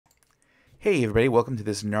Hey everybody, welcome to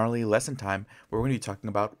this gnarly lesson time where we're going to be talking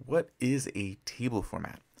about what is a table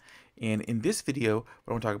format. And in this video, what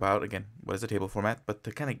I want to talk about, again, what is a table format, but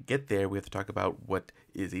to kind of get there, we have to talk about what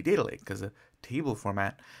is a data lake, because a table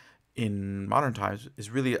format in modern times is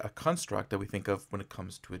really a construct that we think of when it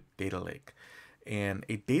comes to a data lake. And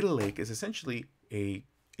a data lake is essentially a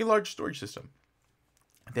large storage system.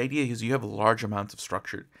 The idea is you have large amounts of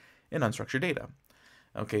structured and unstructured data.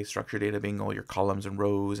 Okay, structured data being all your columns and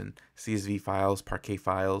rows and CSV files, Parquet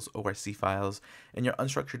files, ORC files, and your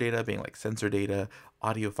unstructured data being like sensor data,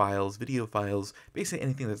 audio files, video files, basically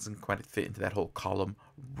anything that doesn't quite fit into that whole column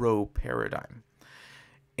row paradigm.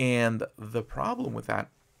 And the problem with that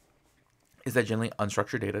is that generally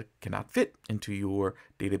unstructured data cannot fit into your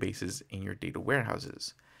databases and your data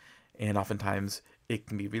warehouses. And oftentimes it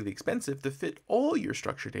can be really expensive to fit all your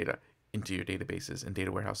structured data into your databases and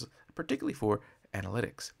data warehouses, particularly for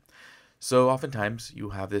analytics. So oftentimes you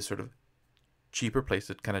have this sort of cheaper place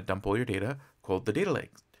to kind of dump all your data called the data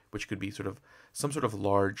lake, which could be sort of some sort of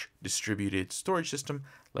large distributed storage system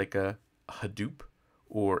like a Hadoop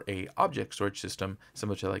or a object storage system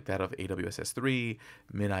similar to like that of AWS S3,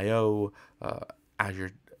 Minio,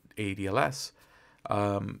 Azure ADLS,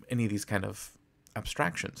 any of these kind of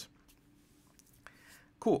abstractions.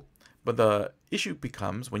 Cool. But the issue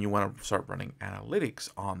becomes when you want to start running analytics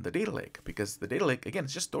on the data lake, because the data lake, again,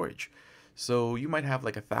 it's just storage. So you might have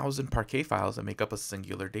like 1,000 Parquet files that make up a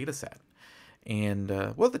singular data set. And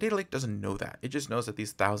well, the data lake doesn't know that. It just knows that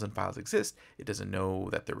these 1,000 files exist. It doesn't know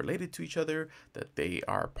that they're related to each other, that they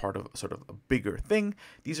are part of sort of a bigger thing.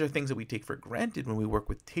 These are things that we take for granted when we work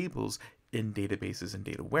with tables in databases and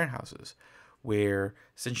data warehouses, where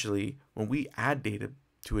essentially when we add data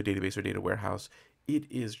to a database or data warehouse, it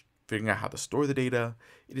is figuring out how to store the data.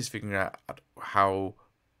 It is figuring out how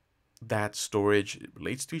that storage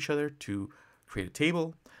relates to each other to create a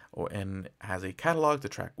table, and has a catalog to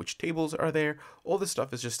track which tables are there. All this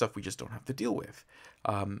stuff is just stuff we just don't have to deal with.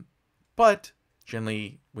 But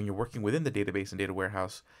generally, when you're working within the database and data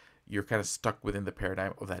warehouse, you're kind of stuck within the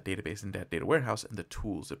paradigm of that database and that data warehouse and the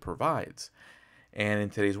tools it provides. And in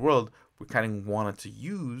today's world, we kind of wanted to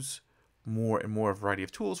use more and more variety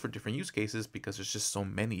of tools for different use cases because there's just so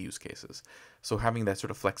many use cases. So having that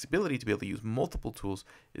sort of flexibility to be able to use multiple tools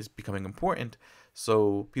is becoming important.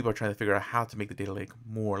 So people are trying to figure out how to make the data lake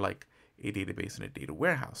more like a database and a data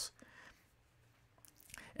warehouse.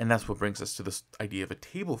 And that's what brings us to this idea of a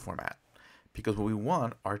table format, because what we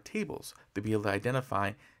want are tables to be able to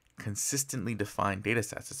identify consistently defined data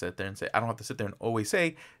sets, to sit there and say, I don't have to sit there and always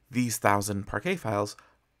say these 1,000 Parquet files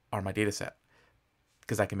are my data set,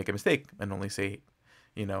 because I can make a mistake and only say,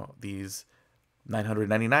 these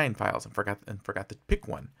 999 files and forgot to pick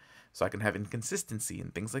one. So I can have inconsistency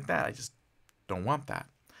and things like that. I just don't want that.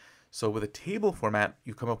 So with a table format,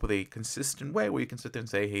 you come up with a consistent way where you can sit there and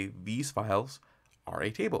say, hey, these files are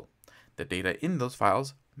a table. The data in those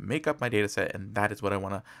files make up my data set, and that is what I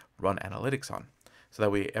want to run analytics on. So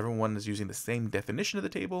that way everyone is using the same definition of the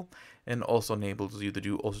table, and also enables you to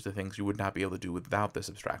do all sorts of things you would not be able to do without this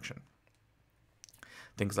abstraction.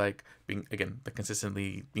 Things like being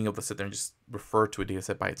able to sit there and just refer to a data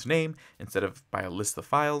set by its name instead of by a list of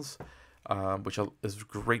files, which is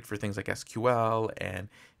great for things like SQL and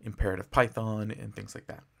imperative Python and things like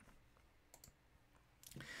that.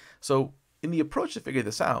 So in the approach to figure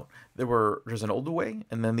this out, there's an older way,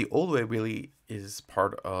 and then the old way really is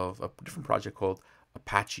part of a different project called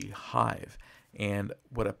Apache Hive. And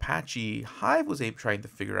what Apache Hive was trying to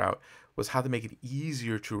figure out was how to make it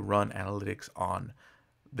easier to run analytics on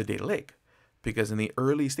the data lake. Because in the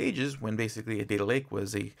early stages, when basically a data lake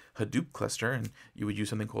was a Hadoop cluster, and you would use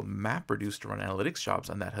something called MapReduce to run analytics jobs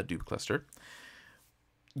on that Hadoop cluster,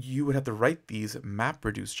 you would have to write these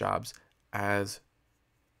MapReduce jobs as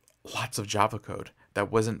lots of Java code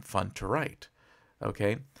that wasn't fun to write,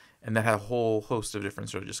 okay? And that had a whole host of different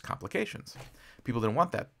sort of just complications. People didn't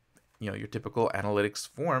want that. Your typical analytics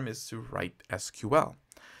form is to write SQL.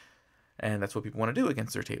 And that's what people want to do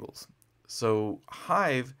against their tables. So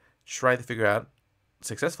Hive tried to figure out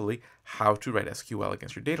successfully how to write SQL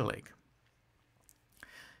against your data lake.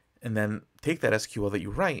 And then take that SQL that you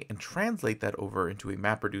write and translate that over into a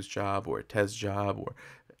MapReduce job or a test job, or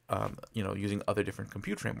using other different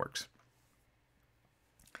compute frameworks.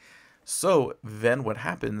 So then what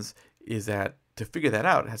happens is that to figure that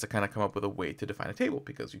out, it has to kind of come up with a way to define a table,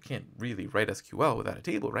 because you can't really write SQL without a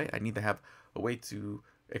table, right? I need to have a way to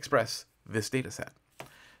express this data set.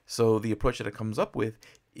 So the approach that it comes up with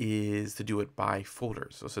is to do it by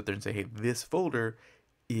folders. So sit there and say, hey, this folder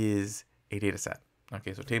is a data set.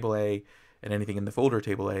 Okay, so table A, and anything in the folder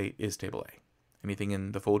table A is table A. Anything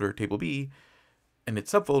in the folder table B and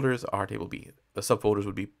its subfolders are table B. The subfolders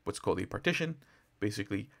would be what's called a partition,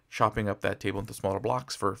 basically chopping up that table into smaller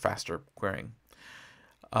blocks for faster querying.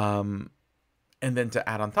 And then to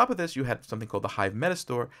add on top of this, you had something called the Hive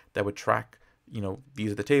Metastore that would track,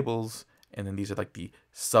 these are the tables, and then these are like the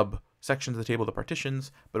subsections of the table, the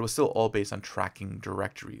partitions, but it was still all based on tracking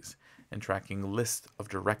directories and tracking lists of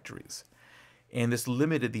directories. And this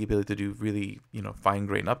limited the ability to do really,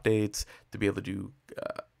 fine-grained updates, to be able to do,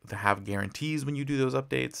 to have guarantees when you do those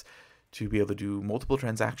updates, to be able to do multiple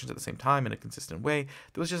transactions at the same time in a consistent way.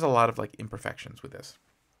 There was just a lot of imperfections with this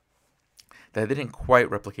that didn't quite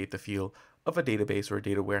replicate the feel of a database or a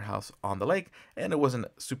data warehouse on the lake, and it wasn't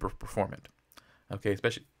super performant. Okay,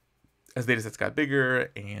 especially as datasets got bigger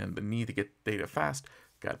and the need to get data fast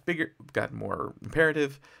got bigger, got more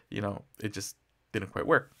imperative, it just didn't quite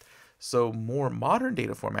work. So more modern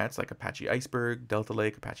data formats like Apache Iceberg, Delta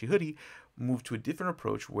Lake, Apache Hudi moved to a different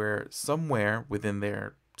approach where somewhere within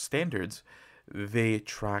their standards, they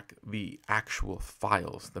track the actual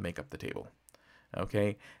files that make up the table.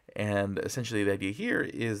 Okay, and essentially the idea here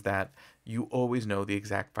is that you always know the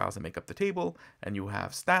exact files that make up the table, and you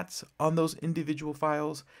have stats on those individual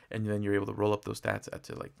files, and then you're able to roll up those stats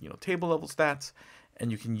to table level stats,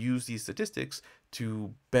 and you can use these statistics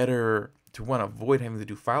to avoid having to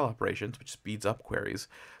do file operations, which speeds up queries,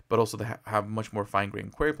 but also to have much more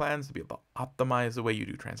fine-grained query plans, to be able to optimize the way you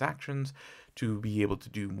do transactions, to be able to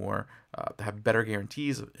do more, to have better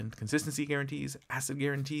guarantees and consistency guarantees, ACID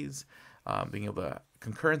guarantees, being able to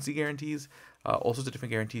concurrency guarantees, all sorts of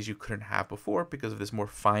different guarantees you couldn't have before because of this more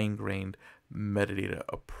fine-grained metadata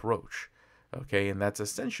approach. Okay, and that's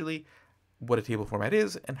essentially what a table format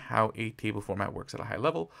is and how a table format works at a high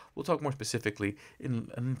level. We'll talk more specifically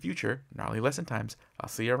in future gnarly lesson times. I'll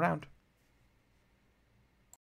see you around.